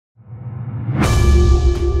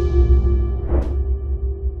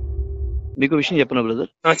మీకు విషయం చెప్పనా బ్రదర్?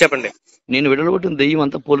 చెప్పండి. నేను విడలగొట్టిన దెయ్యం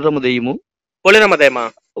అంతా పోలిరమ్మ దెయ్యము. పోలేరమ్మ దయమా?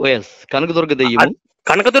 ఎస్, కనకదుర్గ దెయ్యము.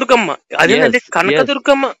 కనకదుర్గమ్మ అదేనండి.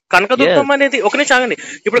 కనకదుర్గమ్మ అనేది ఒక నిమిషం ఆగండి.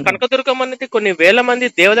 ఇప్పుడు కనకదుర్గమ్మ అనేది కొన్ని వేల మంది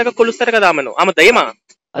దేవతగా కొలుస్తారు కదా ఆమెను. ఆమె దయమా?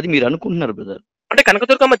 అది మీరు అనుకుంటున్నారు బ్రదర్. అంటే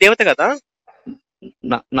కనకదుర్గమ్మ దేవత కదా?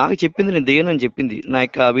 నాకు చెప్పింది నేను దెయ్యనని చెప్పింది నా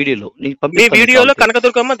యొక్క వీడియోలో. మీ వీడియోలో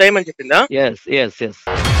కనకదుర్గమ్మ దయమని చెప్పిందా? Yes yes yes.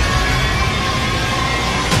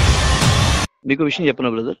 మీకు విషయం చెప్పనా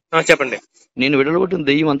బ్రదర్? చెప్పండి. నేను విడలగొట్టిన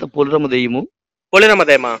దెయ్యం అంతా పోలిరమ్మ దెయ్యము. పోలేరమ్మ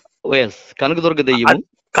దయమా? ఎస్, కనకదుర్గ దెయ్యము.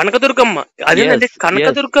 కనకదుర్గమ్మ అదేనండి.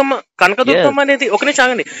 కనకదుర్గమ్మ అనేది ఒక నిమిషం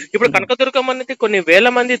ఆగండి. ఇప్పుడు కనకదుర్గమ్మ అనేది కొన్ని వేల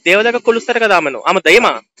మంది దేవతగా కొలుస్తారు కదా ఆమెను. ఆమె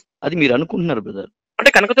దయమా? అది మీరు అనుకుంటున్నారు బ్రదర్.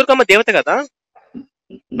 అంటే కనకదుర్గమ్మ దేవత కదా?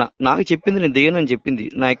 నాకు చెప్పింది నేను దెయ్యనని చెప్పింది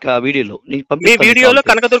నా యొక్క వీడియోలో. మీ వీడియోలో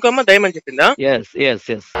కనకదుర్గమ్మ దయమని చెప్పిందా? Yes yes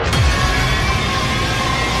yes.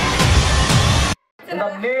 In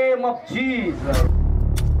the name of Jesus.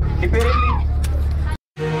 Depending.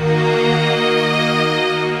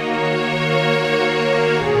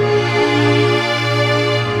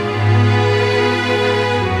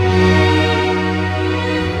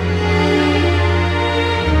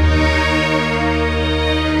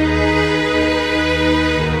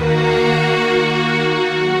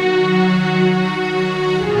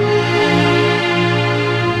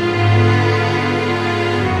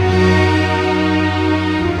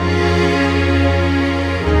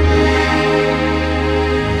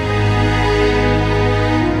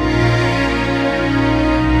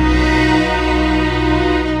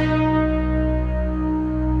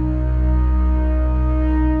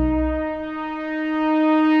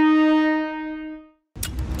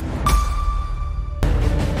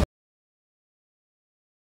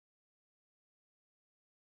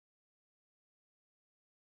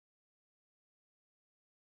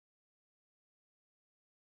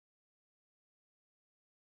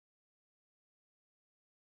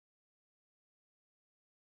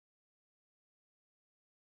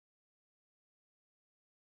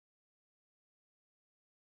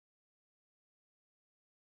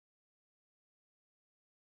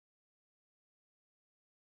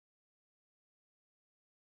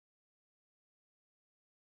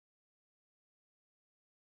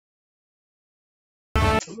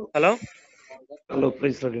 Hello hello,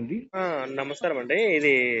 praise అండి. నమస్కారం అండి.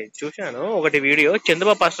 ఇది చూశాను ఒకటి వీడియో.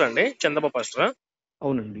 చంద్రబాబు పాస్టర్ అండి. చంద్రబాబు పాస్టర్.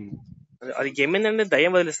 అవునండి. అది ఏమైందండి?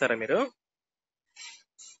 దయ్యం వదిలిస్తారా మీరు?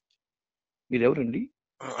 మీరెవరండి?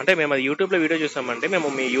 అంటే మేము అది యూట్యూబ్ లో వీడియో చూసామండి. మేము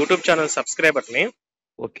మీ యూట్యూబ్ ఛానల్ సబ్స్క్రైబర్ ని.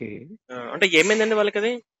 ఓకే. అంటే ఏమైందండి వాళ్ళకి?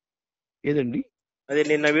 అది ఏదండి? అది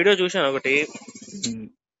నిన్న వీడియో చూశాను ఒకటి.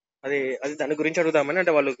 అది అది దాని గురించి అడుగుదామని.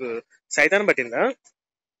 అంటే వాళ్ళకు సైతాన్ పట్టిందా?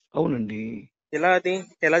 అవునండి.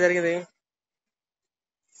 ఎలా జరిగింది?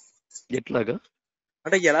 ఎట్లాగా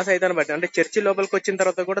అంటే ఎలా సైతాన్ పట్టింది? అంటే చర్చి లోపలికి వచ్చిన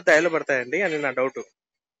తర్వాత కూడా దయలు పడతాయండి అని నా డౌట్.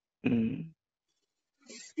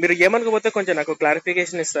 మీరు ఏమనుకోపోతే కొంచెం నాకు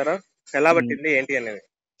క్లారిఫికేషన్ ఇస్తారా? ఎలా పట్టింది ఏంటి అనేది?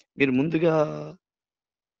 మీరు ముందుగా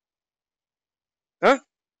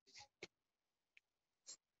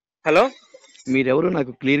హలో, మీరెవరో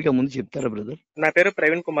నాకు క్లియర్ గా ముందు చెప్తారా బ్రదర్? నా పేరు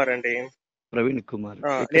ప్రవీణ్ కుమార్ అండి. ప్రవీణ్ కుమార్.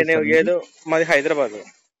 నేను మాది హైదరాబాద్.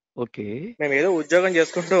 ఓకే. మేము ఏదో ఉద్యోగం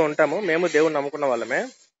చేసుకుంటూ ఉంటాము. మేము దేవుని నమ్ముకున్న వాళ్ళమే.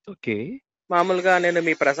 ఓకే. మామూలుగా నేను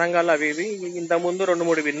మీ ప్రసంగాలు అవి ఇవి ఇంత ముందు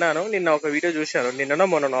 2-3 విన్నాను. నిన్న ఒక వీడియో చూశాను. నిన్ననో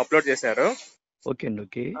మొన్న అప్లోడ్ చేశారు. ఓకే అండి.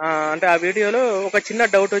 ఓకే. అంటే ఆ వీడియోలో ఒక చిన్న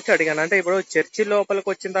డౌట్ వచ్చి అడిగాను. అంటే ఇప్పుడు చర్చి లోపలికి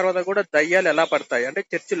వచ్చిన తర్వాత కూడా దయ్యాలు ఎలా పడతాయి? అంటే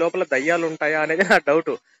చర్చి లోపల దయ్యాలు ఉంటాయా అనేది నా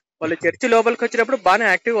డౌట్. వాళ్ళు చర్చి లోపలికి వచ్చినప్పుడు బాగానే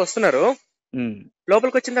యాక్టివ్ గా వస్తున్నారు.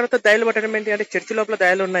 లోపలికి వచ్చిన తర్వాత దయ్యాలు పట్టడం ఏంటి? అంటే చర్చి లోపల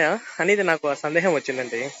దయ్యాలు ఉన్నాయా అనేది నాకు సందేహం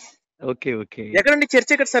వచ్చిందండి. ఓకే. ఓకే. ఎక్కడండి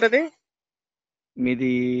చర్చి? ఎక్కడ సార్ అది?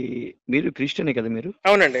 మీరు క్రిస్టియనే కదా మీరు?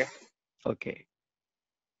 అవునండి. ఓకే.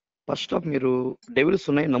 ఫస్ట్ ఆఫ్ మీరు డెవిల్స్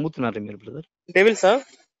ఉన్నాయి నమ్ముతున్నారా మీరు బ్రదర్? డెవిల్సా?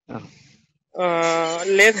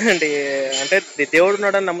 లేదండి. అంటే దేవుడు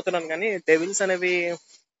ఉన్నాడని నమ్ముతున్నాను కానీ డెవిల్స్ అనేవి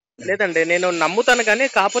లేదండి. నేను నమ్ముతాను కానీ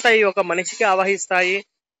కాకపోతే అవి ఒక మనిషికి ఆవహిస్తాయి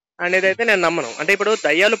అనేది అయితే నేను నమ్మను. అంటే ఇప్పుడు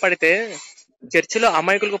దయ్యాలు పడితే చర్చిలో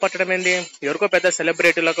అమాయకులకు పట్టడం ఏంటి? ఎవరికో పెద్ద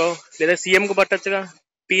సెలబ్రిటీలకో లేదా సీఎం కు పట్టొచ్చుగా,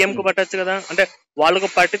 పిఎం కు పట్టొచ్చు కదా. అంటే వాళ్ళకు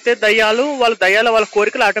పట్టితే వాళ్ళ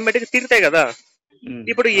కోరికలు ఆటోమేటిక్ తీరుతాయి కదా.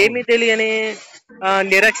 ఇప్పుడు ఏమీ తెలియని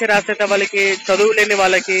నిరక్షరాస్యత వాళ్ళకి, చదువు లేని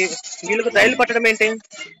వాళ్ళకి వీళ్ళకు దయ్యాలు పట్టడం ఏంటి?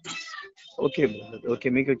 ఓకే. ఓకే.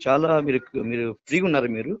 మీకు చాలా మీరు ఫ్రీగా ఉన్నారు?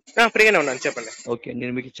 మీరు ఫ్రీగానే ఉన్నాను, చెప్పండి. ఓకే.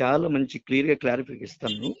 నేను మీకు చాలా మంచి క్లియర్ గా క్లారిఫికేషన్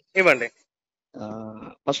ఇస్తాను. ఇవ్వండి.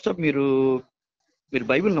 ఫస్ట్ ఆఫ్ మీరు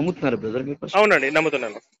బైబిల్ నమ్ముతున్నారు బ్రదర్? మీరు అవునండి,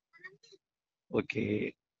 నమ్ముతున్నాను. ఓకే.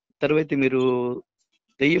 తర్వాత మీరు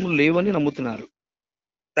దెయ్యములు లేవని నమ్ముతున్నారు?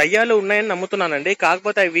 దయ్యాలు ఉన్నాయని నమ్ముతున్నానండి.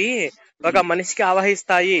 కాకపోతే అవి ఒక మనిషికి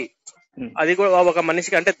ఆవహిస్తాయి. అది కూడా ఒక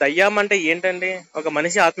మనిషికి. అంటే దయ్యం అంటే ఏంటండి? ఒక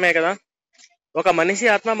మనిషి ఆత్మే కదా. ఒక మనిషి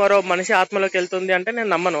ఆత్మ మరో మనిషి ఆత్మలోకి వెళ్తుంది అంటే నేను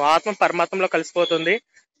నమ్మను. ఆత్మ పరమాత్మలో కలిసిపోతుంది.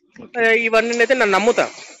 ఓకే. ఇవన్నీ అయితే నేను నమ్ముతా.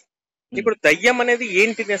 ఉమ్, ఇప్పుడు దయ్యం అనేది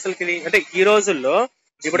ఏంటిది అసలుకి? అంటే ఈ రోజుల్లో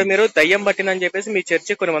ఇప్పుడు ఉమ్, మీరు దయ్యం పట్టిందని చెప్పేసి మీ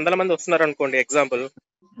చర్చి కొన్ని వందల మంది వస్తున్నారు అనుకోండి ఎగ్జాంపుల్.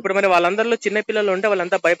 ఇప్పుడు మరి వాళ్ళందరిలో చిన్న పిల్లలు ఉంటే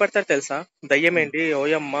వాళ్ళంతా భయపడతారు తెలుసా? దయ్యం ఉమ్, ఏంటి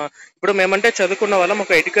ఓయమ్మ. ఇప్పుడు మేమంటే చదువుకున్న వాళ్ళం,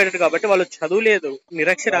 ఒక ఎడ్యుకేటెడ్ కాబట్టి వాళ్ళు చదువు లేదు,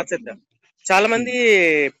 నిరక్షరాస్యత. చాలా ఉమ్, మంది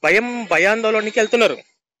భయాందోళనకి వెళ్తున్నారు.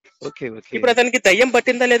 ఓకే. ఓకే. ఇప్పుడు అతనికి దయ్యం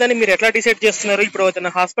పట్టిందా లేదని మీరు ఎట్లా డిసైడ్ చేస్తున్నారు? ఇప్పుడు అతను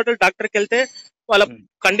హాస్పిటల్ డాక్టర్కి వెళ్తే వాళ్ళ ఉమ్,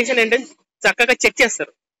 కండిషన్ ఏంటని చక్కగా చెక్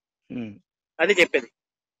చేస్తారు. ఉమ్, అది చెప్పేది.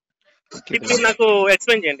 ఓకే ఇప్పుడు బ్రదర్. నాకు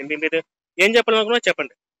ఎక్స్ప్లెయిన్ చేయండి. మీరు ఏం చెప్పాలనుకున్నా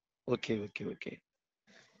చెప్పండి. ఓకే. ఓకే. ఓకే.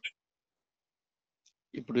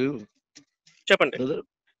 ఇప్పుడు చెప్పండి. బ్రదర్,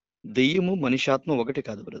 దెయ్యము మనిషి ఆత్మ ఒకటి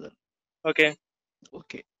కాదు బ్రదర్. ఓకే.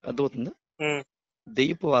 ఓకే, అర్థమవుతుందా? ఉమ్,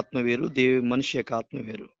 దెయ్యపు ఆత్మ వేరు, మనిషి యొక్క ఆత్మ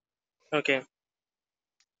వేరు. ఓకే.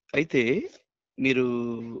 అయితే మీరు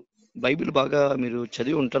బైబిల్ బాగా మీరు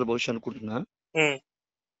చదివి ఉంటారు బహుశా అనుకుంటున్నా. ఉమ్,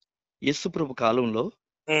 యేసు ప్రభు కాలంలో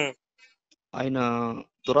ఉమ్, ఆయన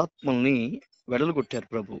దురాత్మల్ని వెడలగొట్టారు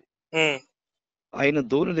ప్రభు. ఉమ్, ఆయన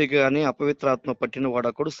దోని దిగగానే అపవిత్రాత్మ పట్టిన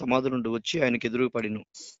వాడొకడు సమాధి నుండి వచ్చి ఆయనకి ఎదురు పడిను.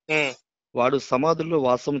 ఉమ్, వాడు సమాధుల్లో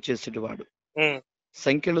వాసం చేసేటివాడు. ఉమ్,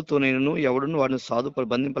 సంఖ్యలతోనైనను ఎవడును వాడిని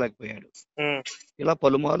బంధింపలేకపోయాడు. ఉమ్, ఇలా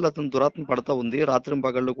పలుమార్లు అతను దురాత్మ పడతా ఉంది.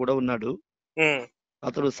 రాత్రింపగళ్ళు కూడా ఉన్నాడు. ఉమ్,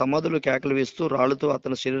 అతడు సమాధులు కేకలు వేస్తూ రాళ్లతో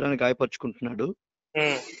అతని శరీరాన్ని గాయపరుచుకుంటున్నాడు.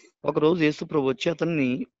 ఉమ్, ఒకరోజు యేసు ప్రభు వచ్చి అతన్ని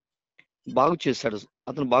బాగు చేశాడు.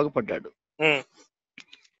 అతను బాగుపడ్డాడు. ఉమ్,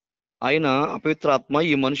 ఆయన అపవిత్ర ఆత్మ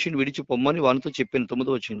ఈ మనిషిని విడిచి పొమ్మని వానితో చెప్పిన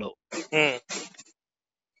 9వ వచనంలో. ఉమ్,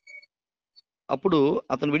 అప్పుడు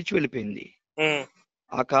అతను విడిచి వెళ్ళిపోయింది. ఉమ్,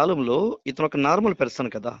 ఆ కాలంలో ఇతను ఒక నార్మల్ పర్సన్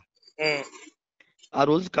కదా. ఉమ్, ఆ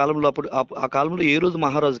రోజు కాలంలో అప్పుడు ఆ కాలంలో ఏ రోజు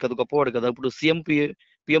మహారాజు కదా, గొప్పవాడు కదా. ఇప్పుడు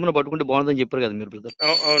పిఎంను పట్టుకుంటే బాగుందని చెప్పారు కదా మీరు బ్రదర్.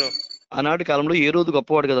 అవును, ఆనాటి కాలంలో ఏ రోజు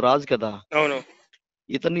గొప్పవాడు కదా, రాజు కదా. అవును,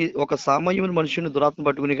 ఇతన్ని ఒక సామాన్యమైన మనుషుని దురాత్మ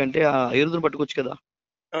పట్టుకునే కంటే ఆ ఏరుదును పట్టుకోవచ్చు కదా.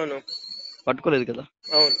 అవును, పట్టుకోలేదు కదా.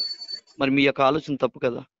 అవును. మరి మీ యొక్క ఆలోచన తప్పు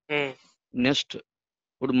కదా. ఉమ్, నెక్స్ట్,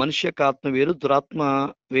 ఇప్పుడు మనిషి యొక్క ఆత్మ వేరు, దురాత్మ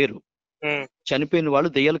వేరు. ఉమ్, చనిపోయిన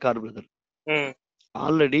వాళ్ళు దెయ్యాలు కారు బ్రదర్. ఉమ్,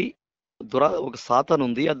 ఆల్రెడీ ఒక సాతాన్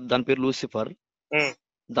ఉంది, అది దాని పేరు లూసిఫర్. ఉమ్,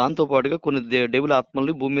 దాంతో పాటుగా కొన్ని డెవిల్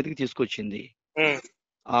ఆత్మల్ని భూమి మీదకి తీసుకొచ్చింది. ఉమ్,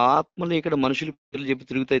 ఆ ఆత్మలు ఇక్కడ మనుషులు పేర్లు చెప్పి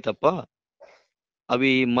తిరుగుతాయి తప్ప అవి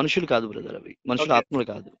మనుషులు కాదు బ్రదర్. అవి మనుషుల ఓకే. ఆత్మలు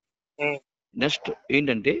కాదు. ఉమ్, నెక్స్ట్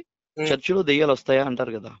ఏంటంటే, ఉమ్, చర్చిలో దెయ్యాలు వస్తాయా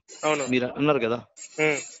అంటారు కదా. అవును. మీరు అన్నారు కదా,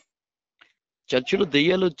 ఉమ్, చర్చిలో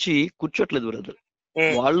దెయ్యాలు వచ్చి కూర్చోట్లేదు బ్రదర్.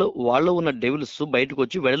 ఉమ్, వాళ్ళు ఉన్న డెవిల్స్ బయటకు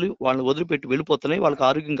వచ్చి వాళ్ళని వదిలిపెట్టి వెళ్ళిపోతున్నాయి. వాళ్ళకి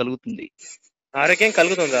ఆరోగ్యం కలుగుతుంది. ఆరోగ్యం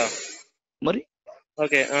కలుగుతుందా? మరి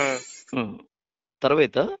ఓకే. ఆ,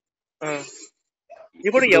 తర్వాత ఆ.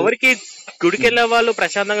 ఇప్పుడు ఎవరికి గుడికి వెళ్ళే వాళ్ళు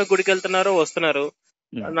ప్రశాంతంగా గుడికి వెళ్తున్నారో వస్తున్నారు.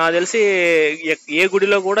 నాకు తెలిసి ఏ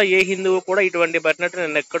గుడిలో కూడా ఏ హిందువు కూడా ఇటువంటి పట్టినట్టు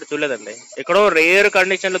నేను ఎక్కడ చూడలేదండి. ఎక్కడో రేర్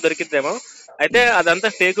కండిషన్ లో దొరికిద్దేమో. అయితే అదంతా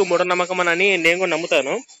ఫేక్ మూఢనమ్మకం అని నేను కూడా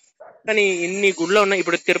నమ్ముతాను. కానీ ఇన్ని గుళ్ళు ఉన్నాయి.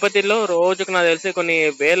 ఇప్పుడు తిరుపతిలో రోజుకు నాకు తెలిసి కొన్ని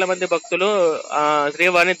వేల మంది భక్తులు ఆ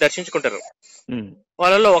శ్రీవారిని దర్శించుకుంటారు.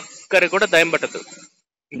 వాళ్ళలో ఒక్కరికి కూడా దయం పట్టదు.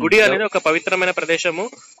 గుడి అనేది ఒక పవిత్రమైన ప్రదేశము.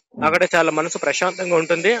 అక్కడ చాలా మనసు ప్రశాంతంగా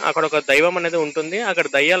ఉంటుంది. అక్కడ ఒక దైవం అనేది ఉంటుంది. అక్కడ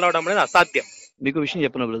దయ్యాలు రావడం అనేది అసాధ్యం. మీకు విషయం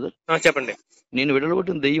చెప్పనా బ్రదర్? చెప్పండి. నేను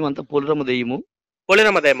విడగొట్టిన దెయ్యం అంతా పోలిరమ్మ దెయ్యము.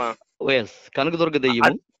 పోలేరమ్మ దయమా? కనకదుర్గ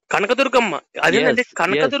దెయ్యము. కనకదుర్గమ్మ అదేనండి.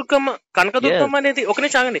 కనకదుర్గమ్మ అనేది ఒక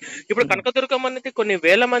నిమిషం ఆగండి. ఇప్పుడు కనకదుర్గమ్మ అనేది కొన్ని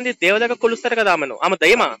వేల మంది దేవతగా కొలుస్తారు కదా ఆమెను. ఆమె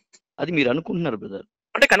దయమా? అది మీరు అనుకుంటున్నారు బ్రదర్.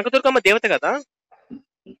 అంటే కనకదుర్గమ్మ దేవత కదా.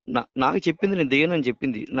 నాకు చెప్పింది నేను దెయ్యం అని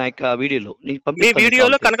చెప్పింది నా యొక్క వీడియోలో. మీ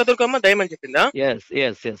వీడియోలో కనకదుర్గమ్మ దయం అని చెప్పిందా?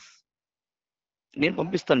 ఎస్ నేను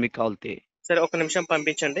పంపిస్తాను మీకు కావాలితే. సరే, ఒక నిమిషం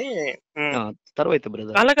పంపించండి. తర్వాత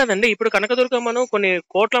బ్రదర్, అలా కాదండి. ఇప్పుడు కనకదుర్గమ్మను కొన్ని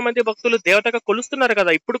కోట్ల మంది భక్తులు దేవతగా కొలుస్తున్నారు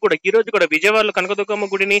కదా. ఇప్పుడు కూడా ఈ రోజు కూడా విజయవాడలో కనకదుర్గమ్మ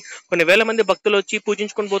గుడిని కొన్ని వేల మంది భక్తులు వచ్చి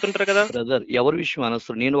పూజించుకొని పోతుంటారు కదా. బ్రదర్, ఎవరి విషయం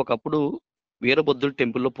అనవసరం. నేను ఒకప్పుడు వీరభద్రుడి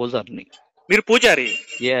టెంపుల్లో పూజారిని. మీరు పూజారి?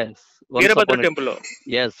 వీరభద్రుడి టెంపుల్లో?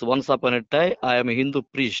 Once upon a time I am Hindu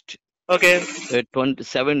priest. Okay.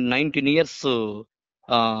 19 years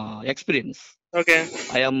experience. Okay.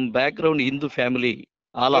 I am background Hindu family.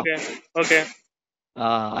 Allah. Okay.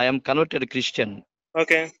 I am converted Christian.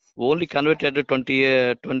 Okay. Only converted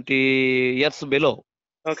 20 years below.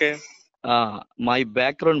 Okay. My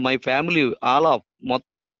background, my family, all of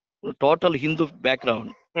total Hindu background.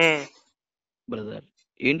 Brother,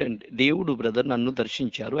 ఏంటంటే దేవుడు brother నన్ను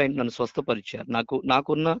దర్శించారు. ఆయన నన్ను స్వస్థపరిచారు.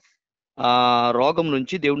 నాకున్న రోగం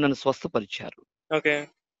నుంచి దేవుడు నన్ను స్వస్థపరిచారు.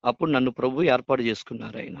 అప్పుడు నన్ను ప్రభు ఏర్పాటు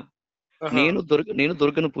చేసుకున్నారు ఆయన. నేను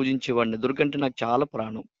దుర్గను పూజించేవాడిని. దుర్గ అంటే నాకు చాలా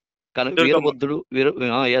ప్రాణం. కానీ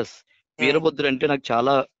వీరభద్రుడు అంటే నాకు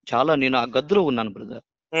చాలా చాలా నేను ఆ గద్దులో ఉన్నాను బ్రదర్.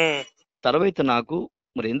 తర్వాత నాకు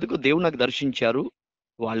మరి ఎందుకు దేవుడు నాకు దర్శించారు,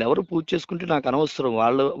 వాళ్ళెవరు పూజ చేసుకుంటే నాకు అనవసరం,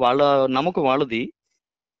 వాళ్ళ నమ్మకం వాళ్ళది.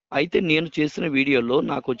 అయితే నేను చేసిన వీడియోలో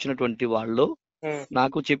నాకు వచ్చినటువంటి వాళ్ళు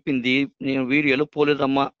నాకు చెప్పింది, నేను వీడియోలో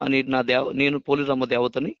పోలేరమ్మ అని నేను పోలేరమ్మ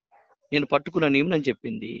దేవతని నేను పట్టుకున్నాను అని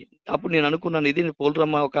చెప్పింది. అప్పుడు నేను అనుకున్నాను, ఇది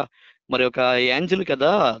పోలేరమ్మ మరి ఒక యాంజల్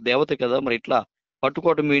కదా, దేవత కదా, మరి ఇట్లా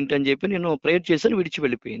పట్టుకోవటం ఏంటి అని చెప్పి నేను ప్రేయర్ చేశాను, విడిచి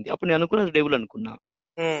వెళ్ళిపోయింది. అప్పుడు నేను అనుకున్నది డెవిల్ అనుకున్నా.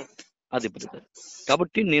 అది బ్రదర్.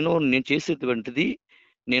 కాబట్టి నేను చేసేటువంటిది,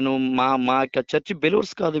 నేను మా యొక్క చర్చి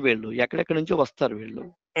బెలూర్స్ కాదు, వీళ్ళు ఎక్కడెక్కడి నుంచో వస్తారు. వీళ్ళు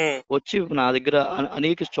వచ్చి నా దగ్గర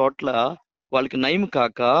అనేక చోట్ల వాళ్ళకి నయం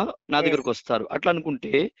కాక నా దగ్గరకు వస్తారు. అట్లా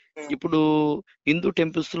అనుకుంటే ఇప్పుడు హిందూ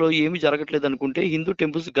టెంపుల్స్ లో ఏమి జరగట్లేదు అనుకుంటే, హిందూ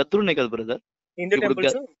టెంపుల్స్ గద్దులు ఉన్నాయి కదా బ్రదర్.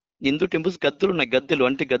 ఇప్పుడు హిందూ టెంపుల్స్ గద్దులు ఉన్నాయి.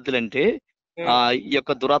 గద్దెలు అంటే ఈ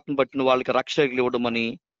యొక్క దురాత్మ పట్టిన వాళ్ళకి రక్షకులు ఇవ్వడం అని,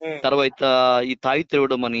 తర్వాత ఈ తాయిత్తులు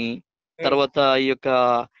ఇవ్వడం అని, తర్వాత ఈ యొక్క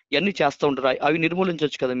ఇవన్నీ చేస్తూ ఉంటారు. అవి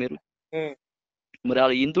నిర్మూలించవచ్చు కదా మీరు. మరి ఆ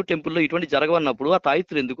హిందూ టెంపుల్లో ఇటువంటి జరగవన్నప్పుడు ఆ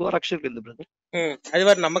తాయిత్తులు ఎందుకు, ఆ రక్షకులు ఎందుకు బ్రదర్? అది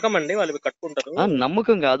వారి నమ్మకం అండి, వాళ్ళు కట్టుకుంటారు.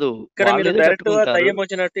 నమ్మకం కాదు, ఇక్కడ మీరు డైరెక్ట్ గా దయ్యం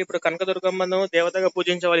వచ్చినట్టు ఇప్పుడు కనకదుర్గమ్మను దేవతగా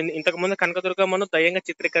పూజించే వాళ్ళు ఇంతకు ముందు కనకదుర్గమ్మను దయ్యంగా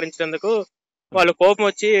చిత్రీకరించినందుకు వాళ్ళు కోపం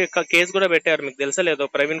వచ్చి కేసు కూడా పెట్టారు. మీకు తెలుసా లేదో?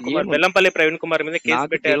 ప్రవీణ్ కుమార్, వెల్లంపల్లి ప్రవీణ్ కుమార్ మీద కేసు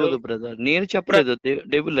పెట్టారు. బ్రదర్ నేను చెప్పలేదు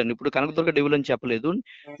డెవిల్ అని, ఇప్పుడు కనకదుర్గ డెవిల్ అని చెప్పలేదు.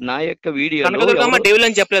 నా యొక్క వీడియో కనకదుర్గమ్మ డెవిల్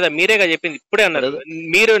అని చెప్పలేదా? మీరేగా చెప్పింది, ఇప్పుడే అన్నారు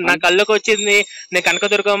మీరు. నా కళ్ళకు వచ్చింది నేను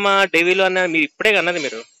కనకదుర్గమ్మ డెవిల్ అన్న మీరు ఇప్పుడే అన్నది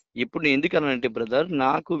మీరు. ఇప్పుడు నేను ఎందుకు అన్నానంటే బ్రదర్,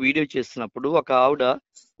 నాకు వీడియో చేస్తున్నప్పుడు ఒక ఆవిడ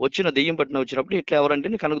దెయ్యం పట్టిన వచ్చినప్పుడు ఇట్లా ఎవరంటే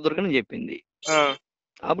నేను కనకదుర్గని చెప్పింది.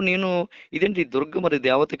 అప్పుడు నేను ఇదేంటి దుర్గ మరి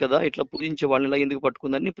దేవత కదా, ఇట్లా పూజించే వాళ్ళని ఇలా ఎందుకు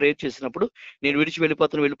పట్టుకుందని ప్రేయర్ చేసినప్పుడు నేను విడిచి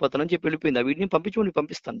వెళ్ళిపోతాను అని చెప్పి వెళ్ళిపోయింది. ఆ వీడియోని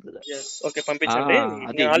పంపిస్తాను బ్రదర్.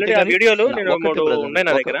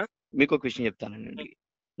 మీకు ఒక విషయం చెప్తానండి,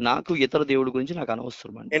 నాకు ఇతర దేవుడి గురించి నాకు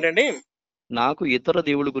అనవసరం అండి. ఏంటండి? నాకు ఇతర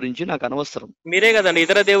దేవుళ్ళ గురించి నాకు అనవసరం. మీరే కదండి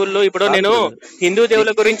ఇతర దేవుళ్ళు. ఇప్పుడు నేను హిందూ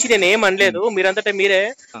దేవుళ్ళ గురించి నేను ఏం అనలేదు, మీరంతటా మీరే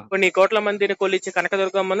కొన్ని కోట్ల మందిని కొలిచి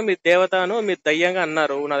కనకదుర్గమ్మను మీ దేవతను మీరు దయ్యంగా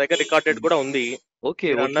అన్నారు. నా దగ్గర రికార్డెడ్ కూడా ఉంది. ఓకే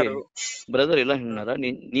బ్రదర్, ఇలా అన్నారా?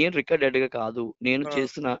 నేను రికార్డెడ్ గా కాదు,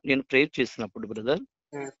 నేను ప్రేయర్ చేసినప్పుడు బ్రదర్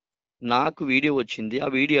నాకు వీడియో వచ్చింది. ఆ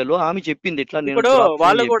వీడియోలో ఆమె చెప్పింది ఇట్లా. ఇప్పుడు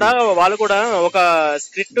వాళ్ళు కూడా ఒక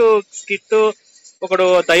స్కిట్ ఒకడు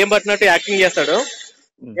దయ్యం పట్టినట్టు యాక్టింగ్ చేస్తాడు.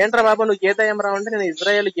 ఏంట్రా బాబు నువ్వు ఏ దయ్యం రావు అంటే నేను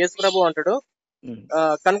ఇజ్రాయేల్ యేసు ప్రభు అంటాడు.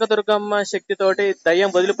 కనకదుర్గమ్మ శక్తి తోటి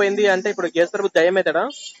దయ్యం వదిలిపోయింది అంటే ఇప్పుడు యేసు ప్రభు దయ్యం అవుతాడా?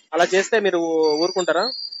 అలా చేస్తే మీరు ఊరుకుంటారా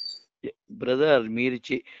బ్రదర్?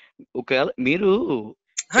 మీరు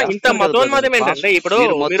ఇంత మతోన్మాదం ఏంటంటే, ఇప్పుడు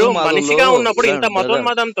మీరు మనిషిగా ఉన్నప్పుడు ఇంత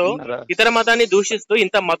మతోన్మాదంతో ఇతర మతాన్ని దూషిస్తూ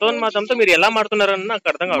ఇంత మతోన్మాదంతో మీరు ఎలా మారుతున్నారని నాకు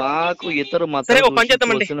అర్థం కాదు. సరే ఓ పని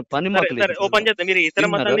చేద్దామండి, మీరు ఇతర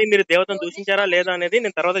మతాన్ని మీరు దేవతను దూషించారా లేదా అనేది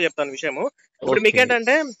నేను తర్వాత చెప్తాను విషయము. ఇప్పుడు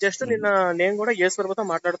మీకేంటంటే జస్ట్ నేను కూడా యేసు ప్రభుతో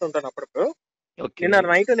మాట్లాడుతుంటాను అప్పుడప్పుడు. నిన్న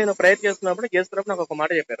నైట్ నేను ప్రేయర్ చేస్తున్నప్పుడు యేసు ప్రభు నాకు ఒక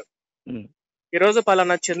మాట చెప్పారు. ఈ రోజు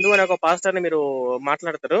పలానా చందు అనే ఒక పాస్టర్ ని మీరు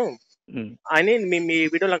మాట్లాడతారు అని మీ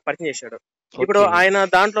వీడియో నాకు పరిచయం చేశాడు. ఇప్పుడు ఆయన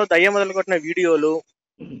దాంట్లో దయ్యం మొదలుకొట్టిన వీడియోలు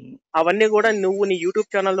అవన్నీ కూడా నువ్వు నీ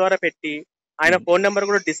యూట్యూబ్ ఛానల్ ద్వారా పెట్టి ఆయన ఫోన్ నెంబర్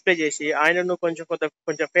కూడా డిస్ప్లే చేసి ఆయన నువ్వు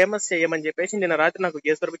కొంచెం ఫేమస్ చేయమని చెప్పేసి నిన్న రాత్రి నాకు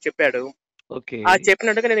యేసు ప్రభు చెప్పాడు. ఆ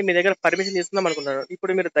చెప్పినట్టుగా నేను మీ దగ్గర పర్మిషన్ తీసుకుందాం అనుకున్నాను.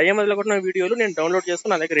 ఇప్పుడు మీరు దయ్యం మొదలుకొట్టిన వీడియోలు నేను డౌన్లోడ్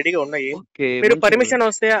చేసుకుని నా దగ్గర రెడీగా ఉన్నాయి. మీరు పర్మిషన్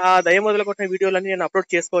వస్తే ఆ దయ్యం మొదలుకొట్టిన వీడియోలన్నీ నేను అప్లోడ్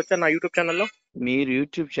చేసుకోవచ్చా నా యూట్యూబ్ ఛానల్లో? మీరు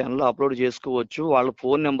యూట్యూబ్ ఛానల్ అప్లోడ్ చేసుకోవచ్చు. వాళ్ళ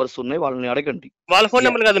ఫోన్ నెంబర్స్ ఉన్నాయి, వాళ్ళని అడగండి. వాళ్ళ ఫోన్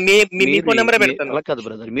నెంబర్ కాదు, మీ ఫోన్ నెంబరే పెడతాను. అలా కాదు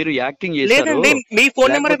బ్రదర్, మీరు యాక్టింగ్ చేశారు. మీ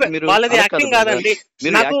ఫోన్ నెంబర్ వాళ్ళది యాక్టింగ్ కాదండి.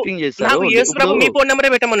 నాకు యేసు ప్రభు మీ ఫోన్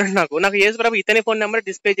నెంబరే పెట్టమన్నాడు. నాకు యేసు ప్రభు ఇతని ఫోన్ నెంబర్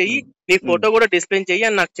డిస్ప్లే చెయ్యి, నీ ఫోటో కూడా డిస్ప్లే చెయ్యి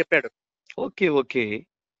అని నాకు చెప్పాడు. ఓకే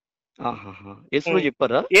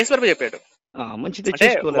చెప్పారా? యేసు చెప్పాడు. మంచిది.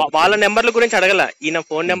 వాళ్ళ నెంబర్ల గురించి అడగల, ఈయన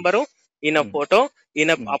ఫోన్ నెంబరు, ఈయన ఫోటో,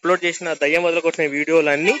 ఈయన అప్లోడ్ చేసిన దయ్యం వదిలికొట్టిన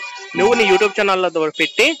వీడియోలన్నీ నువ్వు నీ యూట్యూబ్ ఛానల్లో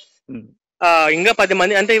పెట్టి ఇంకా 10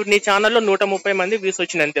 మంది అంటే నీ ఛానల్లో 130 మంది వ్యూస్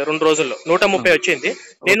వచ్చింది అంతే. 2 రోజుల్లో 130 వచ్చింది.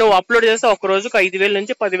 నేను అప్లోడ్ చేస్తే ఒక రోజుకు 5,000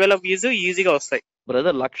 నుంచి 10,000 వ్యూస్ ఈజీగా వస్తాయి.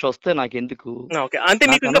 బ్రదర్ 1,00,000 వస్తే నాకెందుకు? ఓకే, అంటే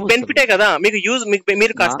మీకు ఇంకా బెనిఫిటే కదా, మీకు యూజ్,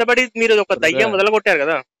 మీరు కష్టపడి మీరు ఒక దయ్యం వదలగొట్టారు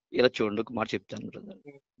కదా. ఇలా చూడండి, ఒక మాట చెప్తాను బ్రదర్,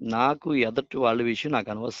 నాకు ఎదటి వాళ్ళ విషయం నాకు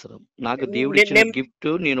అనవసరం. నాకు దేవుడు ఇచ్చిన గిఫ్ట్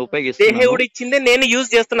నేను ఉపయోగిస్తాను. దేవుడు ఇచ్చిందే నేను యూజ్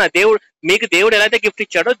చేస్తున్నా. మీకు దేవుడు ఎలా అయితే గిఫ్ట్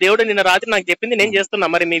ఇచ్చాడో దేవుడు నిన్న రాత్రి నాకు చెప్పింది నేను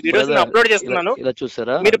చేస్తున్నా. మరి మీ వీడియోస్ అప్లోడ్ చేస్తున్నాను. ఇలా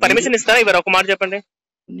చూసారా? మీరు పర్మిషన్ ఇస్తారా? ఇవ్వరు? ఒక మాట చెప్పండి.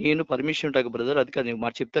 నేను పర్మిషన్ ఉంటాను బ్రదర్, అది కాదు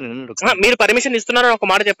మాట చెప్తాను. మీరు పర్మిషన్ ఇస్తున్నారని ఒక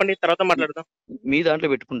మాట చెప్పండి, తర్వాత మాట్లాడదాం. మీ దాంట్లో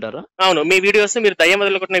పెట్టుకుంటారా? అవును, మీ వీడియోస్, మీరు దయ్యం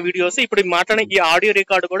వదులుకున్న వీడియోస్ ఇప్పుడు మాట్లాడే ఈ ఆడియో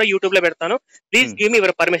రికార్డు కూడా యూట్యూబ్ లో పెడతాను. Please give me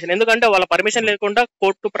your permission. ఎందుకంటే వాళ్ళ పర్మిషన్ లేకుండా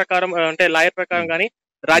కోర్టు ప్రకారం అంటే లాయర్ ప్రకారం కానీ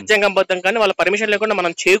రాజ్యాంగబద్ధం కానీ వాళ్ళ పర్మిషన్ లేకుండా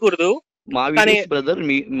మనం చేయకూడదు.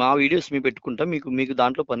 మా వీడియోస్ మీ పెట్టుకుంటా, మీకు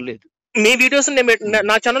దాంట్లో పని లేదు. మీ వీడియోస్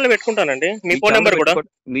నా ఛానల్ లో పెట్టుకుంటానండి, మీ ఫోన్ నెంబర్ కూడా.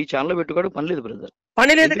 మీ ఛానల్ పెట్టుకోవడం పని లేదు బ్రదర్.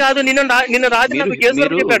 పని లేదు కాదు, నిన్న రాత్రి నాకు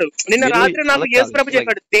యేసుప్రభు చెప్పాడు, నిన్న రాత్రి నాకు యేసుప్రభు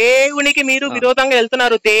చెప్పాడు, దేవునికి మీరు విరోధంగా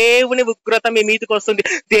వెళ్తున్నారు, దేవుని ఉగ్రత మీ మీదకి వస్తుంది,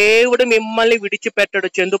 దేవుడు మిమ్మల్ని విడిచిపెట్టాడు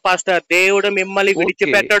చందు పాస్టర్, దేవుడు మిమ్మల్ని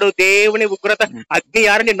విడిచిపెట్టాడు, దేవుని ఉగ్రత అగ్ని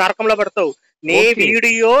యారని నరకంలో పడతావు. నీ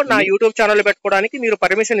వీడియో నా యూట్యూబ్ ఛానల్ పెట్టుకోవడానికి మీరు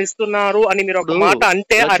పర్మిషన్ ఇస్తున్నారు అని మీరు ఒక మాట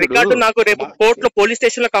అంటే, ఆ రికార్డు నాకు రేపు కోర్టులో పోలీస్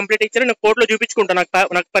స్టేషన్ లో కంప్లైంట్ ఇచ్చారు, నేను కోర్టులో చూపించుకుంటా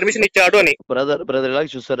నాకు పర్మిషన్ ఇచ్చాడు అని. బ్రదర్ ఇలా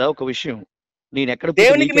చూసారా ఒక విషయం, నేను ఎక్కడ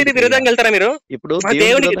దేవునికి మీరు విరోధంగా వెళ్తారా మీరు? ఇప్పుడు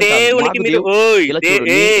దేవునికి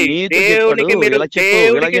మీరు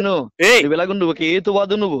నువ్వు ఒక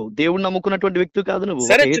హేతువాదు, నువ్వు దేవుడు నమ్ముకున్నటువంటి వ్యక్తి కాదు, నువ్వు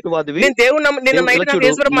హేతువాదివి.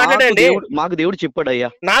 మాకు దేవుడు చెప్పాడయ్యా,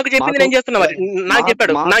 నాకు చెప్పింది నేను చేస్తున్నా, నాకు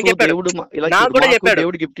చెప్పాడు,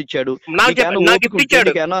 దేవుడు గిఫ్ట్ ఇచ్చాడు,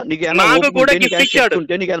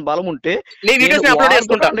 నీకు బలం ఉంటే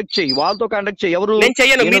కాంటాక్ట్ చెయ్యి, వాళ్ళతో కాంటాక్ట్ చెయ్యి. ఎవరు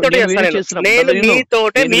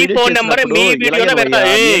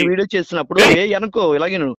వీడియో చేసినప్పుడు అనుకో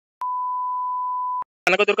ఇలాగే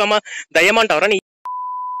కనకదుర్గమ్మ దయ్యమంటావరా?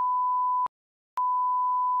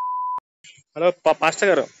 హలో పాస్టర్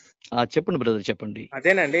గారు. చెప్పండి బ్రదర్, చెప్పండి.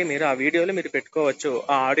 అదేనండి, మీరు ఆ వీడియోలో మీరు పెట్టుకోవచ్చు,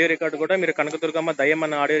 ఆ ఆడియో రికార్డు కూడా మీరు కనకదుర్గమ్మ దయ్యం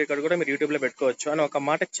అన్న ఆడియో రికార్డు కూడా మీరు యూట్యూబ్ లో పెట్టుకోవచ్చు అని ఒక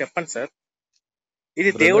మాట చెప్పండి సార్.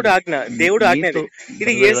 ఇది దేవుడు ఆజ్ఞ, దేవుడు ఆజ్ఞ,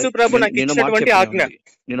 ఇది యేసు ప్రభు నాకు ఇచ్చినటువంటి ఆజ్ఞ.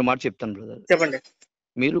 నేను మాట చెప్తాను బ్రదర్, చెప్పండి.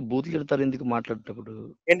 మీరు బూతులు తిడతారు ఎందుకు మాట్లాడేటప్పుడు?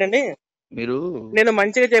 ఏంటండి? మీరు నేను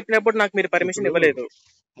మంచిగా చెప్పినప్పుడు నాకు మీరు పర్మిషన్ ఇవ్వలేదు.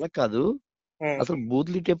 అలా కాదు, అసలు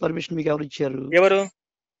బూతులు ఇట్టే పర్మిషన్ మీకు ఎవరు ఇచ్చారు? ఎవరు?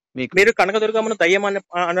 మీరు కనకదుర్గమ్మను దయ్యం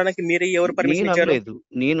అనడానికి మీరు ఎవరు పర్మిషన్ ఇచ్చారు?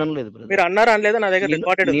 నేను అనలేదు. మీరు అన్నారా అనలేదా? నా దగ్గర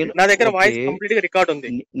రికార్డెడ్ ఉంది, నా దగ్గర వాయిస్ కంప్లీట్ గా రికార్డ్ ఉంది.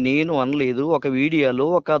 నేను అనలేదు. ఒక వీడియోలో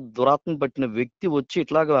ఒక దురాత్మ పట్టిన వ్యక్తి వచ్చి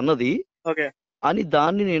ఇట్లాగా అన్నది అని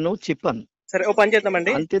దాన్ని నేను చెప్పాను. సరే, ఓ పని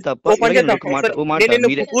చేద్దామండి, అంతే తప్ప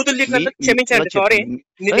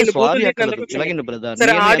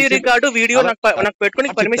ఆడియో రికార్డు వీడియో నాకు పెట్టుకుని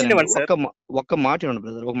పర్మిషన్ ఇవ్వండి సార్. ఒక్క మాట ఇవ్వండి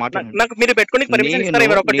బ్రదర్, ఒక మాట నాకు మీరు పెట్టుకుని పర్మిషన్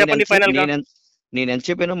ఇస్తారా? నేను ఎంత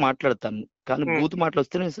చెప్పైనా మాట్లాడతాను, కానీ బూత్ మాటలు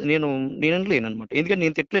వస్తే నేను వినలేను అనమాట. ఎందుకంటే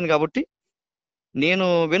నేను తిట్టలేను కాబట్టి నేను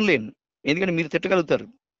వినలేను, ఎందుకంటే మీరు తిట్టగలుగుతారు,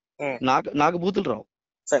 నాకు బూతులు రావు.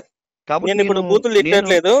 నేను ఇప్పుడు బూతులు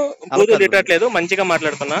తిట్టట్లేదు, మంచిగా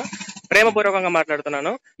మాట్లాడుతున్నా, ప్రేమపూర్వకంగా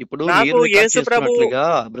మాట్లాడుతున్నాను. ఇప్పుడు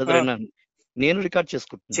బ్రదర్ నేను రికార్డ్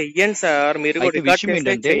చేసుకుంటున్నా, చెయ్యండి సార్, మీరు కూడా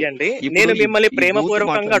రికార్డ్ చేయండి. నేను మిమ్మల్ని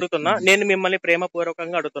ప్రేమపూర్వకంగా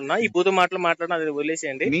అడుగుతున్నా, ఈ బూతు మాటలు మాట్లాడడం అది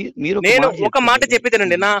వదిలేసేయండి. నేను ఒక మాట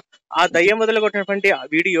చెప్పేదానండి, నా ఆ దయ్యం వదలగొట్టినటువంటి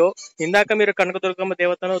వీడియో, ఇందాక మీరు కనకదుర్గమ్మ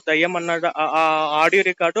దేవతను దయ్యం అన్నాడు, ఆ ఆడియో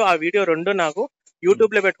రికార్డు, ఆ వీడియో రెండు నాకు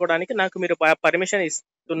యూట్యూబ్ లో పెట్టుకోవడానికి నాకు మీరు పర్మిషన్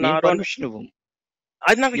ఇస్తున్నారు.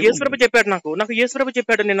 అది నాకు యేసుప్రభు చెప్పాడు, నాకు యేసుప్రభు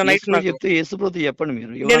చెప్పాడు నిన్న నైట్. చెప్పండి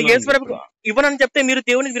మీరు, నేను యేసుప్రభు ఇవ్వనని చెప్తే మీరు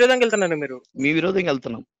దేవునికి విరోధంగా వెళ్తున్నారు. మీరు మీ విరోధంగా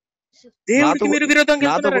వెళ్తున్నాం, దేవునికి మీరు విరోధంగా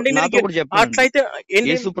వెళ్తున్నారండి. అట్లయితే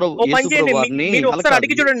మీరు ఒకసారి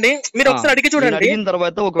అడిగి చూడండి,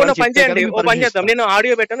 పని చేద్దాం. నేను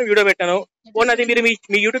ఆడియో పెట్టాను, వీడియో పెట్టాను, పోనది మీరు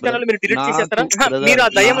మీ యూట్యూబ్ ఛానల్ మీరు డిలీట్ చేసేస్తారా? మీరు ఆ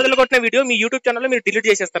దయ్యం వదిలికొట్టిన వీడియో మీ యూట్యూబ్ ఛానల్ మీరు డిలీట్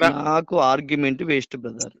చేసేస్తారా? నాకు ఆర్గ్యుమెంట్ వేస్ట్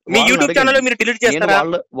బ్రదర్. మీ యూట్యూబ్ ఛానల్ మీరు డిలీట్ చేస్తారా?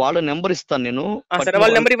 వాళ్ళ నెంబర్ ఇస్తాను నేను. సరే,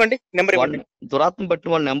 వాళ్ళ నెంబర్ ఇవ్వండి. దురాత్మ బట్టి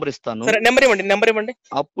వాళ్ళ నెంబర్ ఇస్తాను. సరే, నెంబర్ ఇవ్వండి.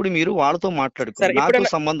 అప్పుడు మీరు వాళ్ళతో మాట్లాడుకోండి,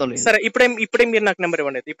 నాకు సంబంధం లేదు. సరే, ఇప్పుడే మీరు నాకు నెంబర్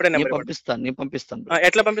ఇవ్వండి. ఇప్పుడే నెంబర్ పంపిస్తాను.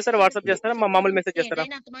 ఎట్లా పంపిస్తారు? వాట్సాప్ చేస్తారా, మామూలు మెసేజ్ చేస్తారా?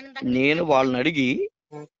 నేను వాళ్ళని అడిగి,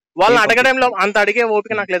 వాళ్ళని అడగడంలో అంత అడిగే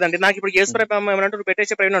ఓపిక నాకు లేదండి. నాకు ఇప్పుడు యేసుప్రభు ఏమంటారు,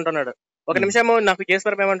 పెట్టేసే ప్రవీణ్ అంటున్నాడు. ఒక నిమిషం, నాకు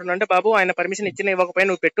యేసుప్రభు ఏమంటున్నా అంటే, బాబు ఆయన పర్మిషన్ ఇచ్చిన ఇవ్వకపోయినా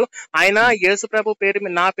నువ్వు పెట్టు. ఆయన యేసుప్రభు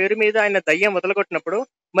నా పేరు మీద ఆయన దయ్యం వదలగొట్టినప్పుడు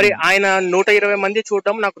మరి ఆయన 120 మంది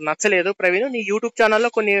చూడడం నాకు నచ్చలేదు. ప్రవీణ్, నీ యూట్యూబ్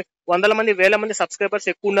ఛానల్లో కొన్ని 100 మంది 1000 మంది సబ్స్క్రైబర్స్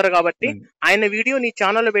ఎక్కువ ఉన్నారు కాబట్టి ఆయన వీడియో నీ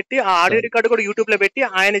ఛానల్లో పెట్టి, ఆ ఆడియో రికార్డు కూడా యూట్యూబ్ లో పెట్టి,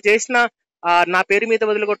 ఆయన చేసిన నా పేరు మీద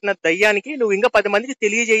వదిలికొట్టిన దయ్యానికి నువ్వు ఇంకా 10 మందికి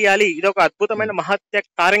తెలియజేయాలి. ఇది ఒక అద్భుతమైన మహత్య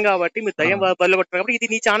కార్యం కాబట్టి, మీరు దయ్యం వదిలికొట్టారు కాబట్టి ఇది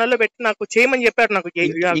నీ ఛానల్లో పెట్టి నాకు చేయమని చెప్పాడు. నాకు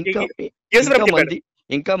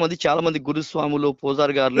ఇంకా మంది చాలా మంది గురుస్వాములు,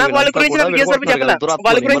 పూజారి గారు, వాళ్ళ గురించి నాకు యేసుప్రభు చెప్పలా.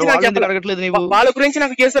 వాళ్ళ గురించి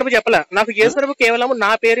నాకు యేసుప్రభు చెప్పలా. నాకు యేసుప్రభు కేవలం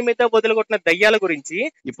నా పేరు మీద వదిలికొట్టిన దయ్యాల గురించి.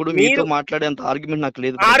 ఇప్పుడు మీతో మాట్లాడేంత ఆర్గ్యుమెంట్ నాకు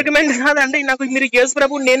లేదు. ఆర్గ్యుమెంట్ కాదండి, నాకు మీరు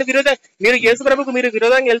యేసుప్రభు మీరు యేసుప్రభుకు మీరు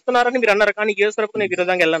విరోధంగా వెళ్తున్నారని మీరు అన్నారు, కానీ యేసుప్రభుకు నేను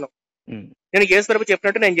విరోధంగా వెళ్ళను. నేను యేసుప్రభు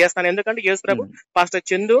చెప్పినట్టు నేను చేస్తాను. ఎందుకంటే యేసుప్రభు పాస్టర్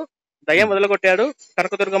చందు దయ్యం వదలగొట్టాడు,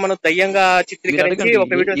 కనకదుర్గమ్మను దయ్యంగా చిత్రీకరించి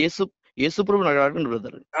ఒక వీడియో. యేసుప్రభు నాకు అడగండి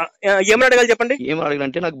బ్రదర్, ఏమని అడగాలి చెప్పండి? ఏమని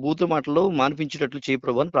అడగాలంటే, నాకు బూతు మాటలు మానిపించేటట్లు చేయి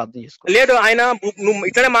ప్రభు అని ప్రార్థన చేసుకో. లేదు, ఆయన నువ్వు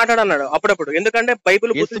ఇట్లనే మాట్లాడన్నాడు అప్పుడప్పుడు, ఎందుకంటే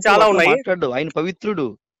బైబిల్ బూతులు చాలా ఉన్నాయి. ఆయన పవిత్రుడు.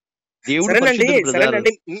 దేవుడు పరిశుద్ధుడు బ్రదర్,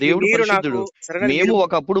 దేవుడు పరిశుద్ధుడు.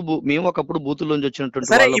 మేము ఒకప్పుడు బూతుల్లోంచి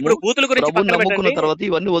వచ్చినటువంటి వాళ్ళము, ప్రభుని నమ్ముకున్న తర్వాత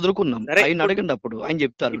ఇవన్నీ వదులుకున్నాం. ఆయన అడగండి, అప్పుడు ఆయన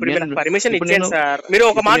చెప్తారు. పర్మిషన్ ఇచ్చేయండి సార్, మీరు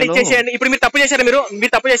ఒక మాట ఇచ్చేసేయండి. ఇప్పుడు మీరు తప్పు చేశారు,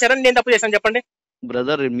 మీరు తప్పు చేశారని నేను తప్పు చేశాను చెప్పండి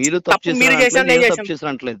బ్రదర్. మీరు తప్పు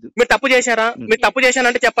చేసినట్లేదు. మీరు తప్పు చేశారా? మీరు తప్పు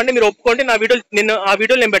చేశానంటే చెప్పండి, మీరు ఒప్పుకోండి. నా వీడియో ఆ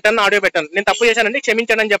వీడియో నేను పెట్టాను, ఆడియో పెట్టాను. నేను తప్పు చేశానండి,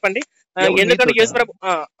 క్షమించాను అని చెప్పండి. ఎందుకంటే యేసుప్రభు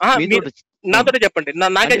నాతో చెప్పండి,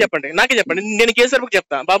 నాకే చెప్పండి. నేను యేసుప్రభుకి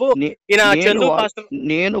చెప్తా, బాబు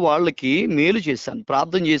నేను వాళ్ళకి మేలు చేశాను,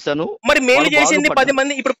 ప్రార్థన చేశాను. మరి మేలు చేసింది 10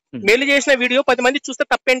 మంది. ఇప్పుడు మేలు చేసిన వీడియో 10 మంది చూస్తే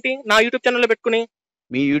తప్పేంటి? నా యూట్యూబ్ ఛానల్ లో పెట్టుకుని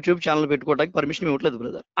మీ యూట్యూబ్ ఛానల్ పెట్టుకోవడానికి పర్మిషన్ ఇవ్వట్లేదు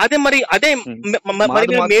బ్రదర్. అదే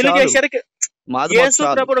మేలు చేశారు. యేసు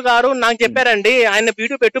ప్రభుడు గారు నాకు చెప్పారండి, ఆయన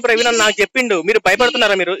వీడియో పెట్టు ప్రవీణ్ అని నాకు చెప్పిండు. మీరు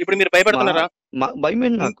భయపడుతున్నారా? మీరు భయపడుతున్నారా? భయం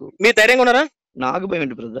ఏంటి నాకు? మీరు ధైర్యంగా ఉన్నారా? నాకు భయం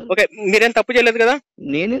ఏంటి బ్రదర్? ఓకే, మీరేం తప్పు చేయలేదు కదా?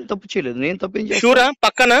 నేనేం తప్పు చేయలేదు. నేను తప్పేం చేస్తాను? షూరా?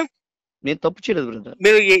 పక్కన నేను తప్పు చేయలేదు బ్రదర్.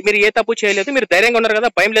 మీరు ఏ తప్పు చేయలేదు. మీరు ధైర్యంగా ఉన్నారు కదా?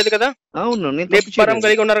 భయం లేదు కదా? అవును, నేను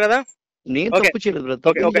కలిగి ఉన్నారు కదా? నేను తప్పు చేయలేదు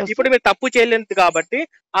బ్రదర్. ఇప్పుడు మీరు తప్పు చేయలేదు కాబట్టి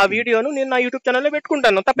ఆ వీడియోను నేను నా యూట్యూబ్ ఛానల్ లో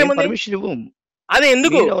పెట్టుకుంటాను. తప్పేముంది? పర్మిషన్ ఇవ్వం. అదే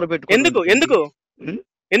ఎందుకు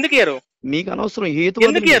ఇయ్యరు? మీకు అనవసరం.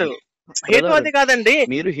 ఎందుకు ఇయ్యరు? హేతువాది కాదండి.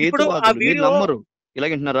 మీరు హేతువాదులు నమ్మరు.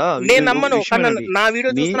 ఇలాగంటున్నారా? నేను నమ్మను. నా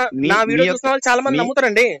వీడియో చూసిన వాళ్ళు చాలా మంది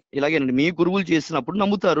నమ్ముతారండి. ఇలాగేనండి, మీ గురువులు చేసినప్పుడు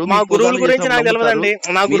నమ్ముతారు. మా గురువుల గురించి నాకు తెలియదండి.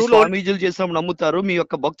 నా గురువులు స్వామీజీలు చేసినప్పుడు నమ్ముతారు. మీ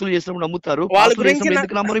యొక్క భక్తులు చేసినప్పుడు నమ్ముతారు. వాళ్ళ గురించి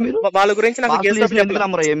ఎందుకు నమ్మరు? మీరు వాళ్ళ గురించి ఎందుకు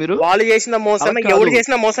నమ్మరయ్యా? మీరు వాళ్ళు చేసిన మోసమే, ఎవరు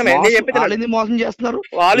చేసిన మోసమే. వాళ్ళని మోసం చేస్తున్నారు.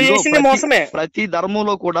 వాళ్ళు చేసింది మోసమే. ప్రతి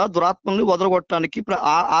ధర్మంలో కూడా దురాత్మల్ని వదలగొట్టడానికి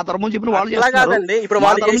ఆ ధర్మం చెప్పిన వాళ్ళు చేస్తున్నారు. ఇప్పుడు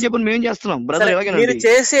వాళ్ళు ధర్మం చెప్పిన మేము చేస్తున్నాం బ్రదర్. మీరు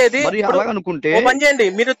చేసేది అలాగనుకుంటే పని చేయండి.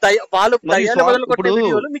 మీరు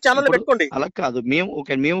అలా కాదు.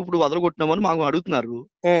 మేము ఇప్పుడు వదలగొట్టినామని మాకు అడుగుతున్నారు.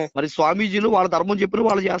 మరి స్వామీజీలు వాళ్ళ ధర్మం చెప్పిన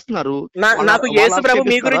వాళ్ళు చేస్తున్నారు. నాకు యేసు ప్రభు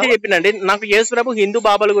మీ గురించి చెప్పిందండి. నాకు యేసు ప్రభు హిందూ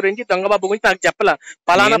బాబాల గురించి, దొంగ బాబు గురించి నాకు చెప్పలా.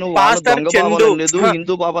 పలానా పాస్టర్ చందు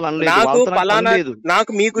హిందూ బాబాలు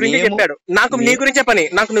నాకు మీ గురించి చెప్పాడు. నాకు నీ గురించే పని,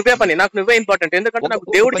 నాకు నువ్వే ఇంపార్టెంట్. ఎందుకంటే నాకు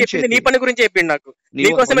దేవుడు చెప్పింది నీ పని గురించి చెప్పిండు. నాకు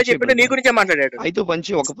నీకోసమే చెప్పిండు, నీ గురించే మాట్లాడాడు. అయితే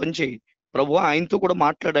ఒక పని చేయి ప్రభు, ఆయనతో కూడా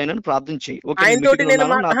మాట్లాడాయనని ప్రార్థన చేయి. ఆయనతోటి నేను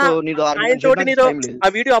ఆ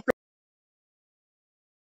వీడియో